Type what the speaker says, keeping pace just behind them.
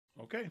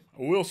Okay,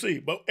 we'll see.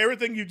 But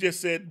everything you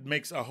just said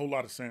makes a whole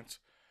lot of sense.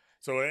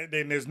 So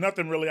then there's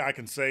nothing really I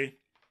can say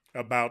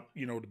about,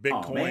 the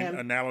Bitcoin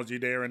analogy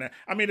there. And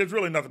I mean, there's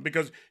really nothing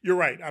because you're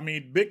right. I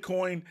mean,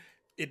 Bitcoin,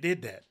 it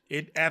did that.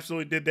 It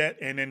absolutely did that.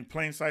 And in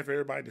plain sight for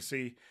everybody to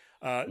see.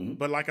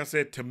 But like I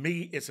said, to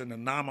me, it's an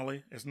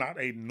anomaly. It's not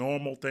a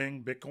normal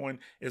thing. Bitcoin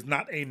is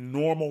not a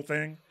normal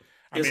thing.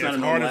 It's not a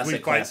normal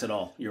asset class at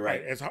all. You're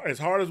right. As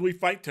hard as we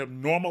fight to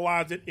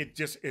normalize it, it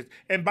just is.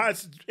 And by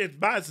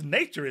its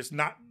nature, it's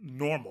not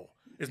normal.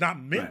 It's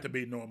not meant to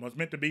be normal. It's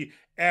meant to be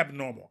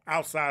abnormal,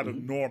 outside of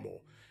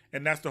normal.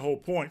 And that's the whole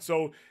point.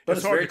 So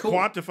it's hard to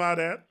quantify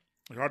that.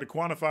 It's hard to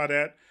quantify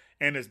that.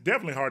 And it's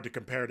definitely hard to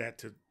compare that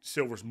to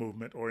silver's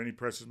movement or any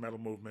precious metal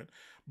movement.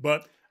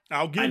 But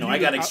I'll give you. I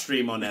got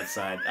extreme on that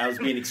side. I was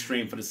being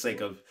extreme for the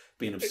sake of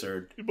being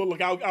absurd. But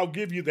look, I'll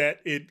give you that.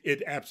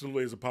 It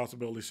absolutely is a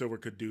possibility silver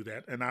could do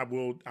that. And I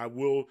will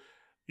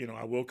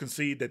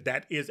concede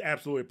that is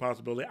absolutely a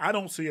possibility. I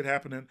don't see it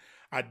happening.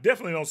 I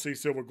definitely don't see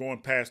silver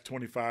going past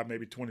 25,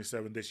 maybe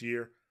 27 this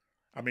year.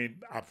 I mean,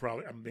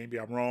 maybe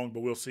I'm wrong,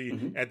 but we'll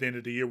see. At the end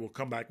of the year, we'll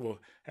come back. We'll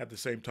have the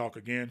same talk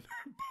again.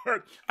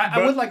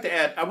 I would like to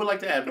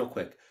add real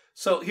quick.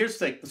 So here's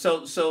the thing.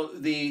 So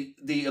the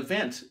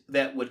event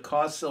that would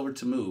cause silver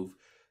to move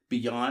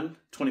beyond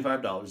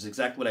 $25 is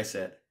exactly what I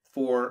said,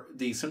 for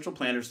the central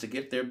planners to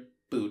get their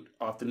boot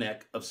off the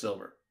neck of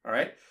silver. All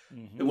right.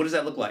 And what does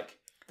that look like?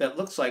 That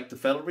looks like the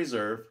Federal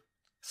Reserve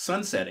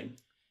sunsetting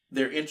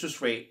their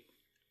interest rate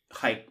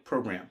hike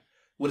program.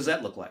 What does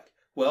that look like?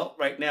 Well,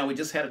 right now we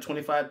just had a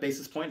 25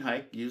 basis point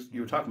hike. You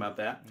were talking about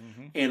that.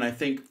 And I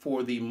think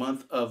for the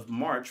month of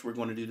March, we're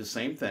going to do the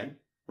same thing,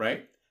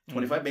 right?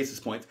 25 basis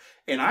points.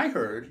 And I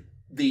heard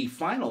the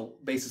final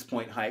basis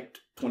point hike,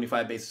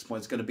 25 basis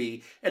points, is going to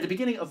be at the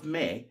beginning of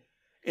May.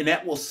 And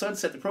that will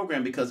sunset the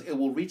program because it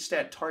will reach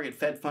that target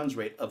Fed funds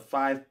rate of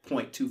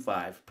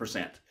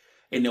 5.25%.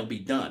 And they'll be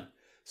done.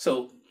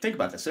 So think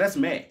about that. So that's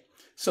May.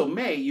 So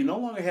May, you no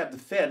longer have the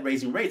Fed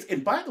raising rates.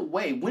 And by the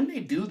way, when they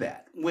do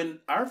that, when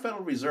our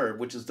Federal Reserve,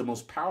 which is the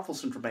most powerful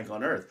central bank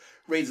on earth,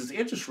 raises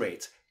interest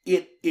rates,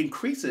 it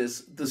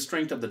increases the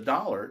strength of the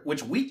dollar,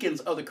 which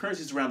weakens other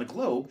currencies around the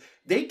globe.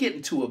 They get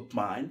into a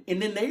bind,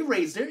 and then they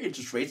raise their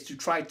interest rates to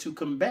try to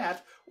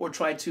combat or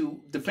try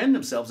to defend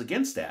themselves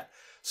against that.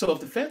 So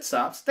if the Fed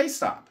stops, they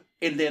stop.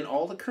 And then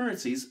all the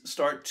currencies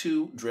start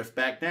to drift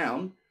back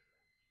down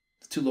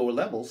to lower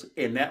levels.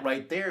 And that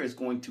right there is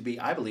going to be,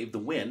 I believe, the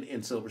win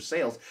in silver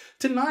sales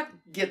to not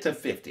get to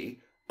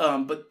 50,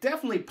 but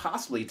definitely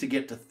possibly to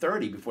get to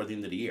 30 before the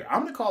end of the year.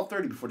 I'm going to call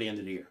 30 before the end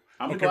of the year.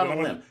 I'm going to go out on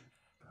a limb.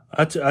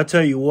 I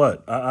tell you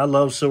what, I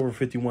love Silver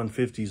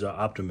 5150's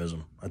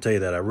optimism. I tell you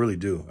that, I really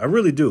do. I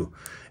really do.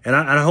 And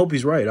I hope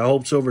he's right. I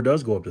hope silver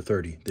does go up to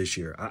 30 this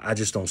year. I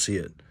just don't see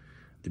it,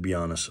 to be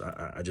honest.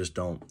 I just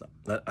don't.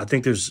 I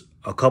think there's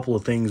a couple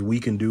of things we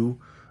can do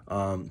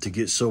to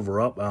get silver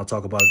up. I'll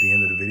talk about it at the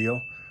end of the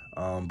video.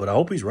 But I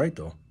hope he's right,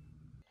 though.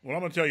 Well,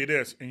 I'm going to tell you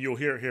this, and you'll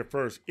hear it here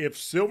first. If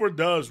silver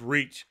does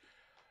reach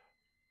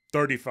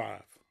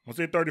 35, let's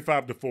say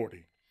 35 to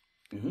 40,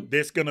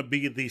 that's going to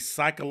be the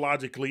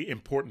psychologically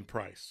important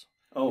price.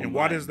 Oh, and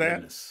what is that?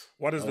 Goodness.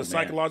 What is the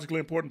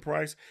psychologically important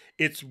price?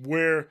 It's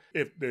where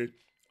if the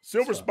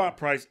silver spot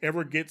price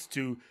ever gets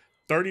to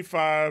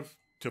 $35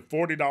 to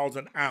 $40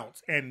 an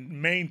ounce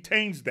and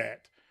maintains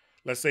that,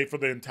 let's say for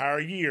the entire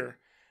year,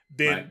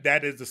 then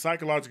that is the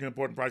psychologically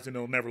important price, and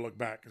it'll never look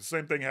back. The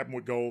same thing happened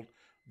with gold.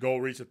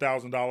 Gold reached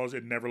 $1,000.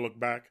 It never looked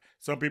back.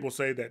 Some people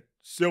say that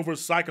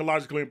silver's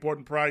psychologically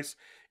important price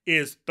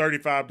is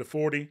 35 to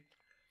 40.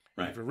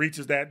 Right. If it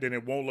reaches that, then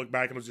it won't look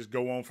back. It'll just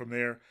go on from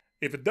there.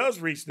 If it does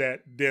reach that,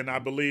 then I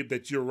believe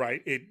that you're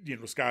right. The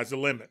sky's the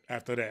limit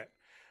after that.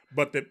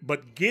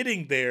 But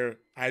getting there,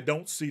 I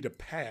don't see the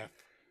path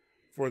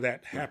for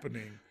that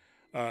happening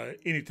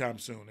anytime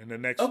soon. In the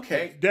next,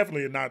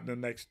 definitely not in the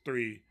next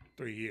three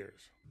years.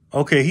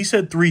 Okay, he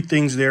said three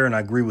things there, and I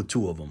agree with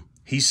two of them.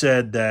 He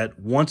said that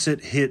once it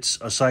hits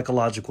a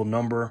psychological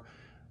number,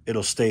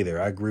 it'll stay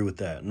there. I agree with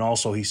that. And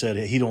also he said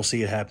he don't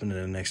see it happening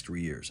in the next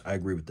 3 years. I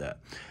agree with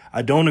that.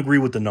 I don't agree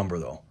with the number,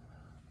 though.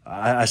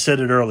 I said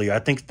it earlier. I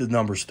think the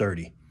number's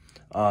 30.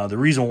 The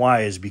reason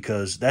why is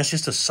because that's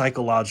just a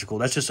psychological,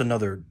 that's just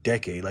another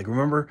decade. Like,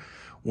 remember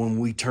when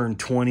we turned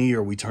 20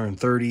 or we turned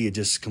 30, it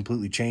just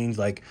completely changed.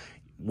 Like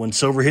when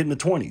silver hit in the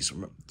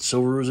 20s,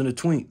 silver was in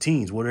the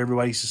teens, what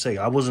everybody used to say.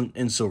 I wasn't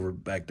in silver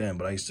back then,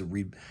 but I used to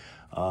read,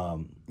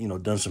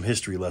 done some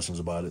history lessons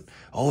about it.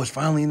 Oh, it's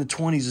finally in the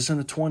 20s. It's in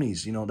the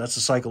 20s. That's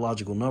a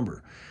psychological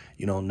number.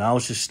 Now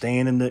it's just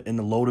staying in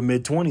the low to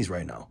mid 20s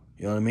right now.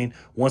 You know what I mean?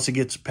 Once it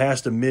gets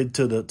past the mid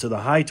to the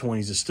high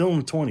 20s, it's still in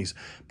the 20s.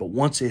 But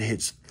once it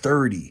hits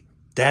 30,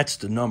 that's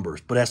the number.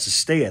 But it has to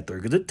stay at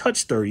 30 because it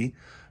touched 30.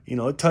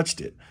 It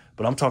touched it.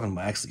 But I'm talking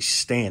about actually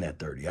staying at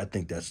 30. I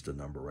think that's the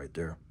number right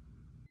there.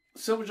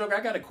 Silver Joker,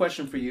 I got a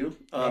question for you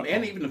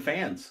and even the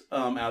fans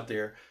out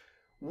there.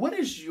 What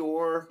is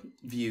your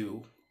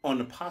view on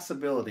the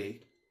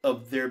possibility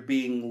of there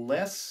being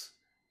less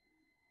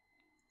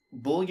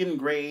bullion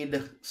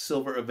grade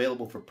silver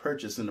available for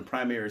purchase in the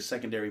primary or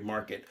secondary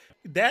market?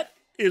 That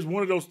is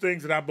one of those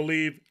things that I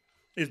believe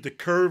is the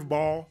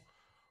curveball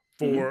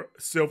for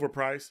silver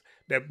price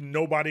that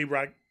nobody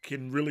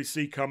can really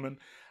see coming.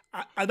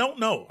 I don't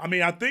know. I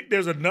mean, I think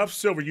there's enough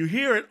silver. You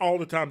hear it all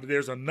the time that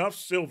there's enough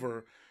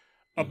silver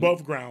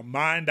above ground,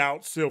 mined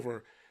out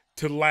silver,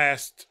 to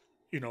last,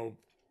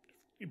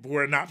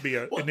 where it not be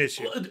an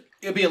issue. Well,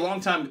 it'll be a long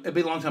time. It'll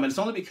be a long time. And it's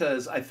only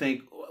because I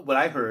think what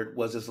I heard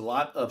was there's a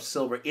lot of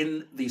silver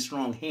in the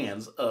strong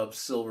hands of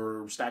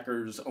silver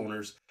stackers,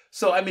 owners.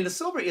 So, I mean, the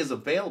silver is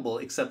available,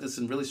 except it's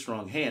in really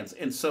strong hands.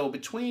 And so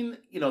between,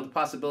 the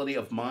possibility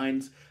of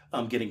mines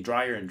getting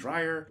drier and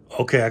drier.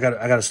 Okay, I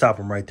got to stop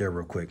him right there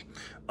real quick.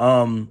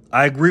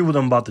 I agree with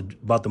him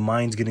about the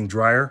mines getting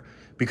drier,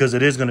 because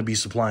it is going to be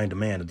supply and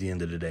demand at the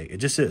end of the day. It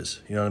just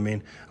is. You know what I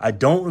mean? I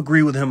don't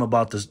agree with him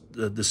about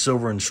the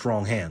silver in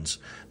strong hands.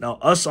 Now,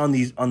 us on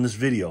this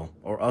video,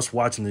 or us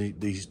watching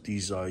these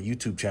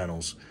YouTube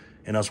channels,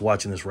 and us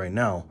watching this right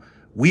now,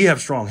 we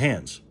have strong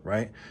hands,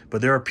 right?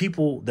 But there are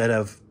people that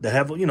have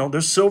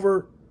there's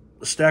silver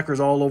stackers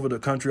all over the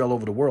country, all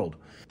over the world.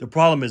 The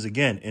problem is,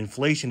 again,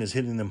 inflation is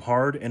hitting them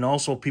hard, and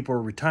also people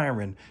are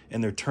retiring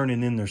and they're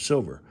turning in their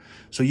silver.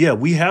 So yeah,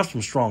 we have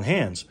some strong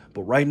hands,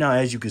 but right now,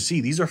 as you can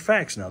see, these are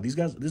facts now. These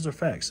are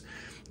facts.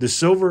 The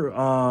silver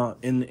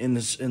in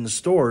the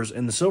stores,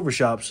 in the silver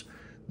shops,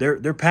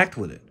 they're packed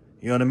with it.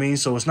 You know what I mean?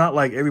 So it's not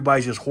like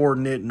everybody's just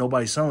hoarding it and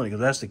nobody's selling it. If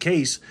that's the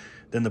case,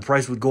 then the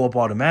price would go up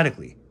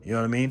automatically. You know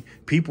what I mean?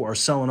 People are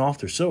selling off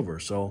their silver.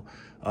 So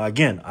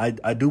again,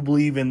 I do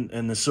believe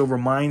in the silver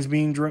mines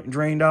being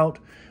drained out,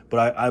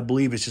 but I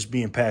believe it's just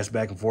being passed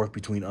back and forth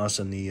between us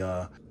and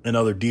and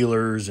other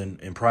dealers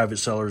and private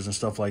sellers and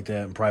stuff like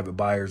that, and private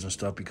buyers and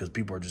stuff, because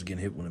people are just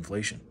getting hit with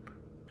inflation.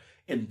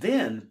 And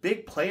then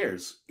big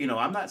players,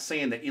 I'm not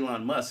saying that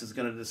Elon Musk is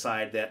going to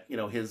decide that,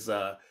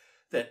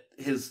 that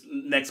his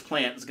next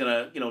plant is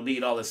going to,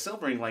 need all this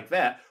silver and like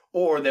that,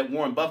 or that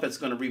Warren Buffett's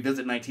going to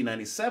revisit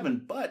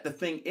 1997. But the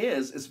thing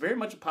is, it's very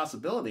much a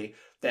possibility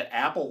that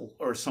Apple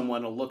or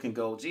someone will look and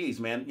go, geez,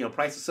 man,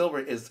 price of silver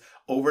is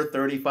over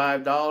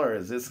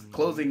 $35. It's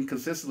closing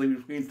consistently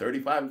between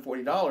 $35 and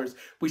 $40.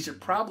 We should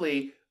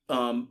probably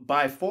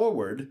buy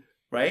forward,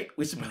 right?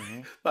 We should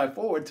buy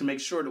forward to make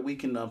sure that we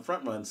can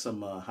front run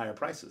some higher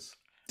prices.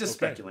 Just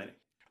speculating.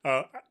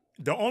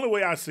 The only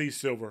way I see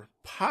silver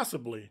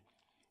possibly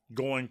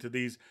going to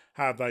these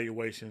high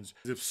valuations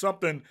is if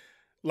something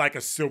like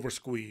a silver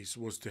squeeze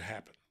was to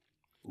happen.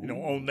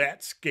 On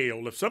that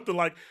scale. If something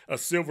like a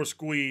silver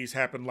squeeze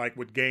happened, like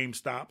with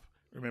GameStop,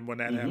 remember when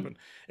that happened?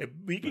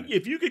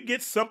 If you could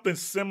get something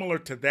similar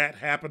to that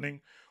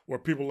happening, where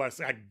people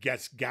like, I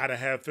guess, gotta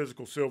have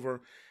physical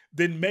silver,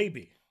 then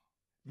maybe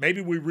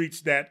we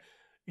reach that,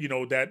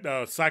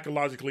 that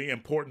psychologically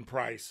important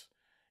price,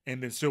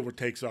 and then silver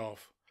takes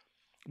off.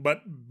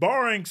 But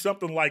barring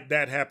something like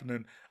that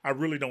happening, I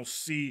really don't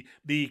see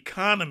the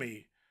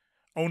economy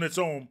on its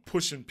own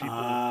pushing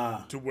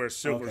people to where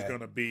silver's going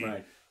to be.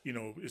 Right.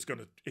 It's going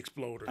to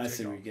explode. I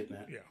see what you're getting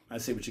at. Yeah, I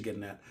see what you're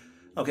getting at.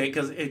 Okay,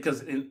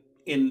 because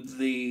in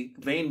the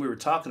vein we were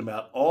talking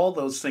about, all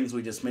those things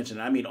we just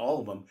mentioned, I mean all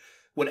of them,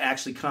 would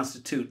actually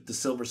constitute the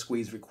silver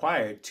squeeze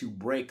required to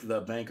break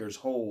the banker's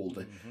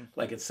hold,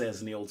 like it says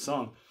in the old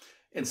song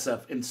and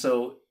stuff. And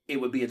so it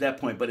would be at that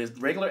point. But as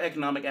regular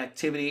economic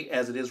activity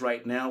as it is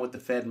right now with the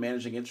Fed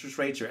managing interest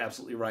rates, you're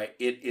absolutely right.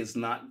 It is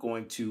not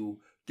going to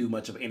do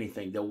much of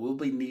anything.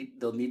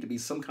 There'll need to be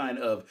some kind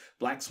of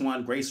black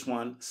swan, gray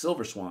swan,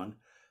 silver swan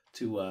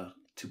to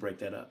break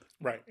that up.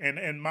 Right.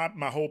 And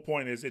my whole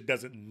point is it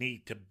doesn't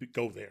need to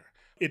go there.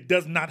 It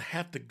does not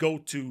have to go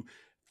to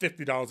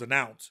 $50 an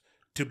ounce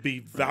to be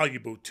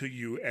valuable to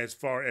you as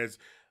far as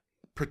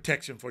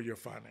protection for your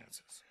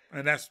finances.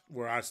 And that's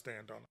where I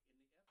stand on it.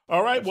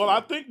 All right. Absolutely. Well,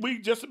 I think we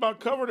just about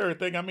covered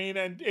everything. I mean,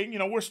 and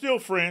we're still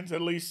friends,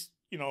 at least,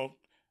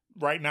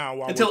 right now.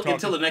 While until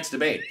the next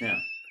debate. Yeah.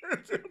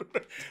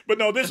 But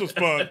no, this was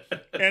fun.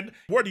 And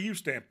where do you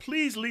stand?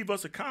 Please leave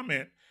us a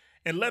comment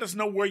and let us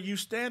know where you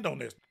stand on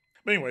this.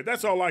 But anyway,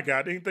 that's all I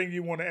got. Anything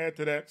you want to add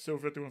to that,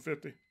 Silver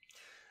 5150?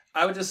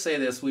 I would just say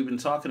this. We've been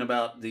talking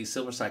about the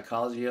silver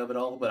psychology of it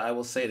all, but I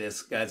will say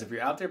this, guys. If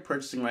you're out there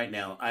purchasing right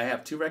now, I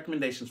have 2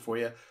 recommendations for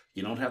you.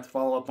 You don't have to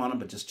follow up on them,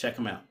 but just check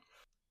them out.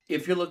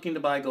 If you're looking to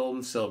buy gold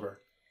and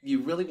silver,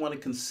 you really want to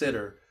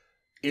consider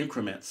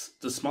increments.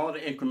 The smaller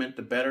the increment,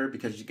 the better,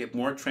 because you get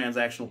more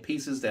transactional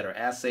pieces that are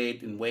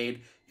assayed and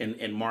weighed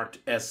and marked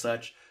as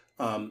such.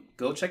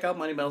 Go check out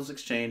Money Metals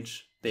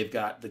Exchange. They've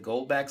got the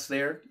gold backs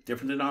there,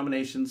 different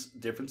denominations,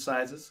 different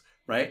sizes,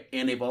 right?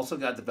 And they've also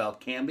got the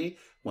Valcambi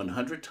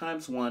 100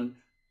 times 1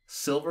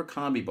 silver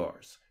combi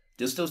bars.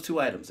 Just those 2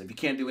 items. If you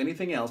can't do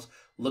anything else,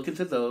 look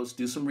into those,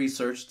 do some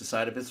research,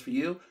 decide if it's for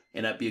you,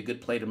 and that'd be a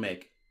good play to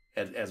make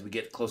as we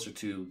get closer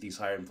to these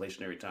higher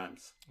inflationary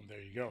times.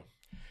 There you go.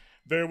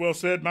 Very well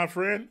said, my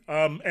friend.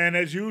 And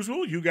as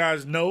usual, you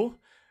guys know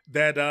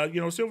that,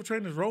 Silver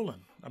Train is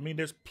rolling. I mean,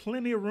 there's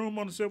plenty of room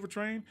on the Silver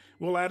Train.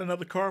 We'll add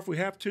another car if we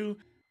have to.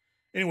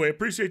 Anyway,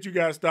 appreciate you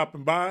guys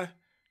stopping by.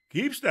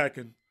 Keep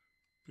stacking.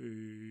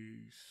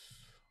 Peace.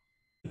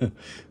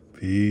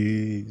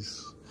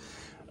 Peace.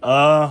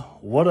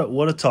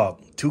 What a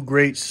talk. Two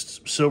great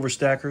silver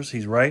stackers.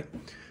 He's right.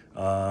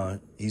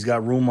 He's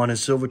got room on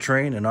his silver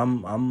train, and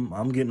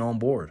I'm getting on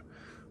board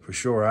for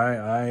sure.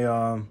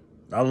 I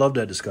love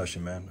that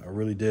discussion, man. I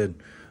really did.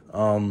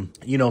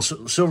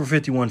 Silver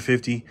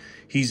 5150.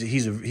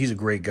 He's a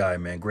great guy,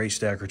 man. Great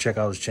stacker. Check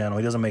out his channel.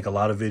 He doesn't make a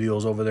lot of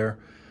videos over there,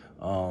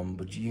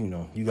 but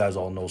you guys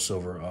all know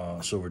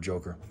Silver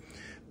Joker.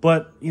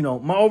 But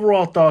my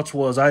overall thoughts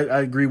was I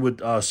agree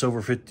with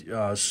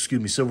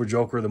Silver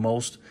Joker the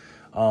most.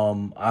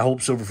 I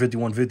hope Silver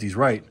 5150 is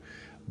right,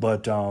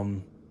 but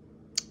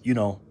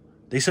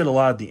they said a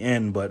lot at the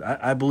end. But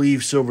I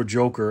believe Silver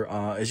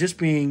Joker is just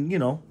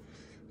being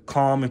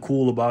calm and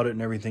cool about it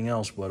and everything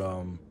else. But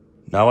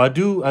now I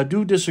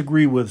do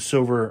disagree with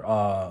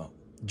Silver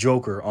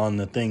Joker on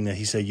the thing that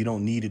he said you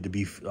don't need it to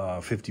be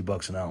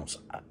 $50 an ounce.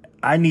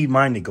 I need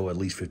mine to go at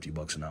least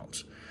 $50 an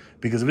ounce,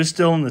 because if it's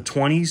still in the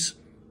 20s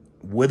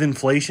with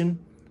inflation,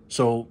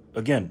 so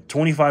again,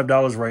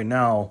 $25 right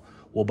now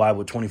we'll buy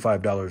what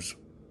 $25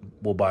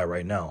 we'll buy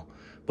right now.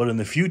 But in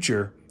the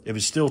future, if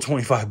it's still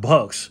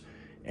 $25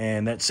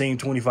 and that same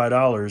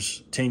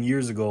 $25 10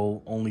 years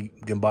ago only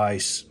can buy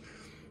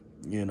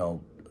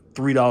 $3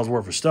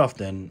 worth of stuff,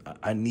 then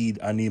I need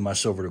my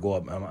silver to go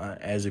up,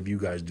 as if you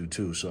guys do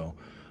too. So,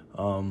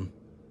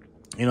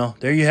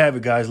 there you have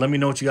it, guys. Let me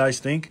know what you guys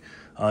think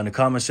in the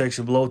comment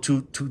section below.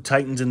 Two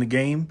titans in the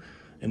game,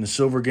 in the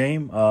silver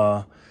game.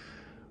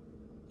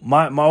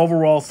 My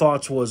overall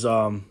thoughts was,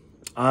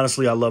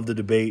 honestly, I love the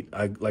debate.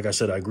 Like I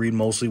said, I agreed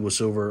mostly with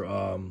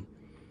Silver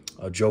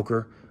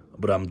Joker,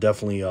 but I'm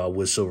definitely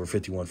with Silver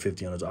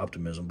 5150 on his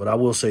optimism. But I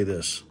will say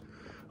this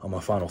on my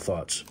final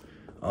thoughts.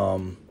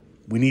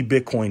 We need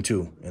Bitcoin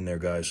too in there,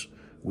 guys.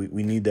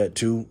 We need that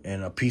too,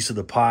 and a piece of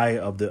the pie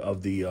of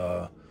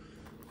the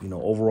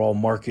overall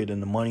market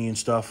and the money and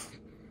stuff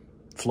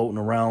floating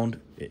around.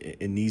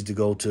 It needs to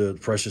go to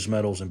precious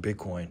metals and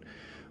Bitcoin.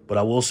 But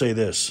I will say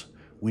this: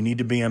 we need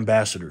to be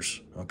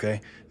ambassadors.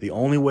 Okay, the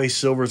only way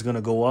silver is going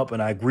to go up,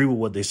 and I agree with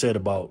what he said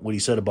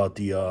about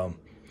the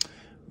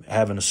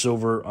having a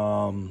silver,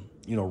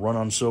 run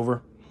on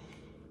silver.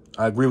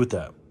 I agree with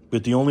that.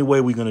 But the only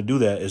way we're going to do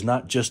that is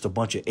not just a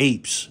bunch of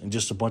apes and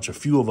just a bunch of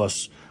few of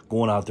us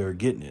going out there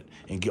getting it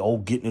and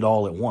getting it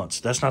all at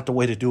once. That's not the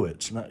way to do it.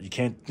 It's not. You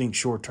can't think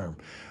short term.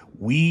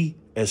 We,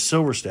 as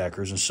silver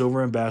stackers and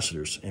silver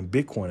ambassadors and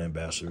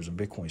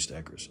Bitcoin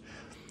stackers,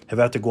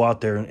 have to go out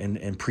there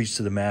and preach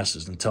to the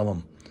masses and tell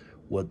them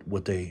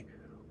what they're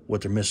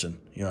missing.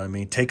 You know what I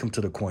mean? Take them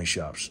to the coin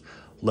shops.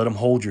 Let them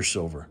hold your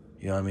silver.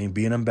 You know what I mean?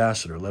 Be an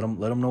ambassador. Let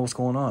them know what's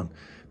going on,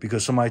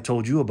 because somebody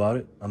told you about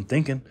it. I'm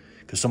thinking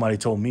because somebody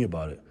told me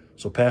about it.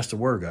 So pass the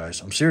word,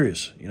 guys. I'm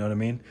serious. You know what I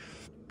mean?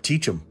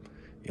 Teach them.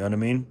 You know what I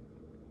mean?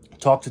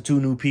 Talk to 2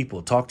 new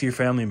people. Talk to your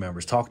family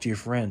members. Talk to your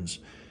friends.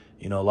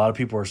 A lot of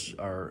people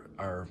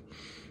are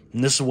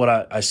and this is what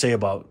I say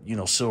about,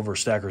 silver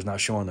stackers not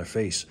showing their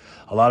face.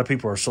 A lot of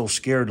people are so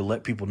scared to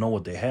let people know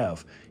what they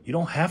have. You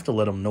don't have to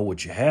let them know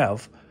what you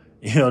have.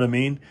 You know what I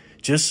mean?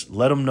 Just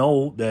let them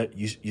know that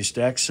you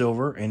stack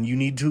silver and you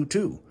need to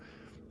too.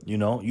 You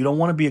don't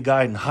want to be a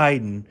guy in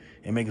hiding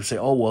and make them say,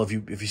 oh, well, if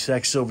you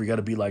stack silver, you got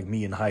to be like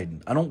me in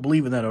hiding. I don't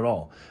believe in that at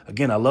all.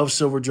 Again, I love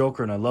Silver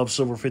Joker and I love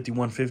Silver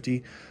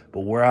 5150, but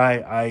where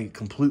I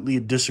completely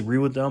disagree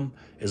with them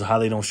is how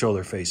they don't show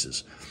their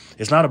faces.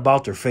 It's not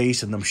about their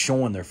face and them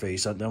showing their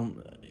face.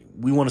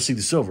 We want to see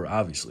the silver,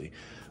 obviously.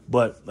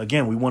 But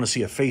again, we want to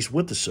see a face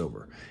with the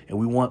silver, and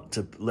we want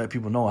to let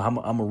people know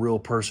I'm a real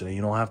person, and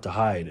you don't have to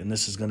hide. And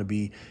this is going to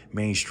be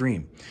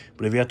mainstream.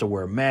 But if you have to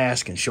wear a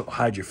mask and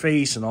hide your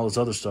face and all this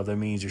other stuff, that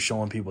means you're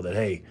showing people that,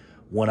 hey,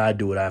 when I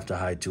do it, I have to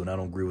hide too, and I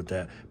don't agree with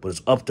that. But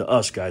it's up to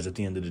us, guys. At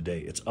the end of the day,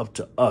 it's up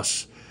to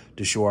us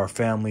to show our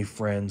family,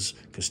 friends,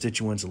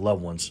 constituents, and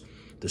loved ones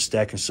that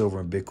stacking silver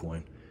and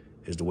Bitcoin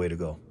is the way to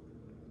go.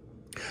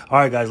 All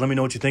right, guys, let me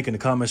know what you think in the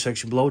comment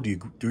section below. Do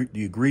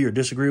you agree or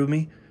disagree with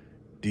me?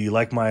 Do you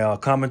like my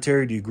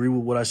commentary? Do you agree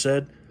with what I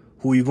said?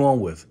 Who are you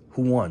going with?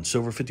 Who won,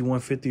 Silver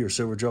 5150 or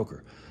Silver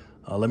Joker?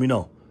 Let me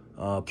know.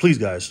 Please,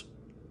 guys,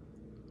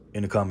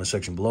 in the comment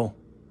section below.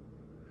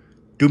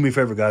 Do me a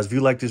favor, guys. If you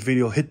like this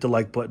video, hit the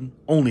like button.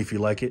 Only if you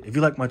like it. If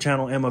you like my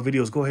channel and my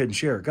videos, go ahead and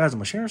share it. Guys,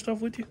 am I sharing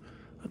stuff with you?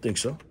 I think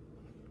so.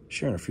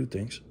 Sharing a few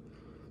things.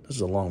 This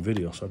is a long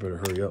video, so I better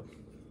hurry up.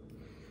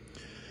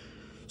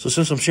 So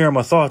since I'm sharing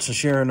my thoughts and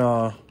sharing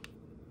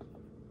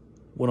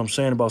what I'm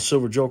saying about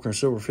Silver Joker and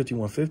Silver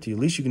 5150, at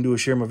least you can do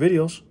is share my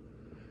videos,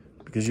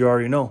 because you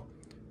already know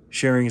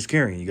sharing is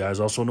caring. You guys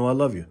also know I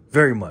love you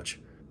very much.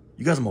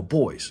 You guys are my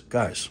boys.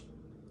 Guys,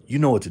 you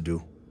know what to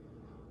do.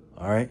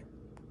 All right?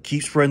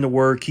 Keep spreading the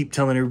word. Keep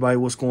telling everybody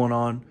what's going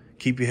on.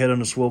 Keep your head on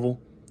the swivel.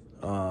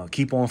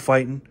 Keep on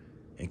fighting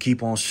and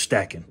keep on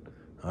stacking.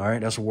 All right?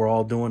 That's what we're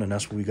all doing, and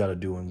that's what we got to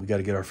do, and we got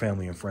to get our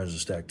family and friends to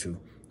stack too.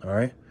 All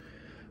right?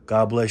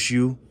 God bless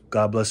you.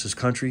 God bless this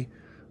country.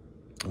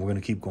 And we're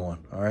going to keep going.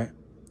 All right?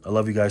 I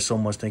love you guys so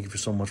much. Thank you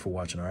so much for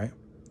watching. All right?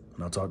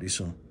 And I'll talk to you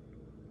soon.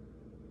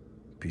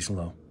 Peace and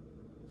love.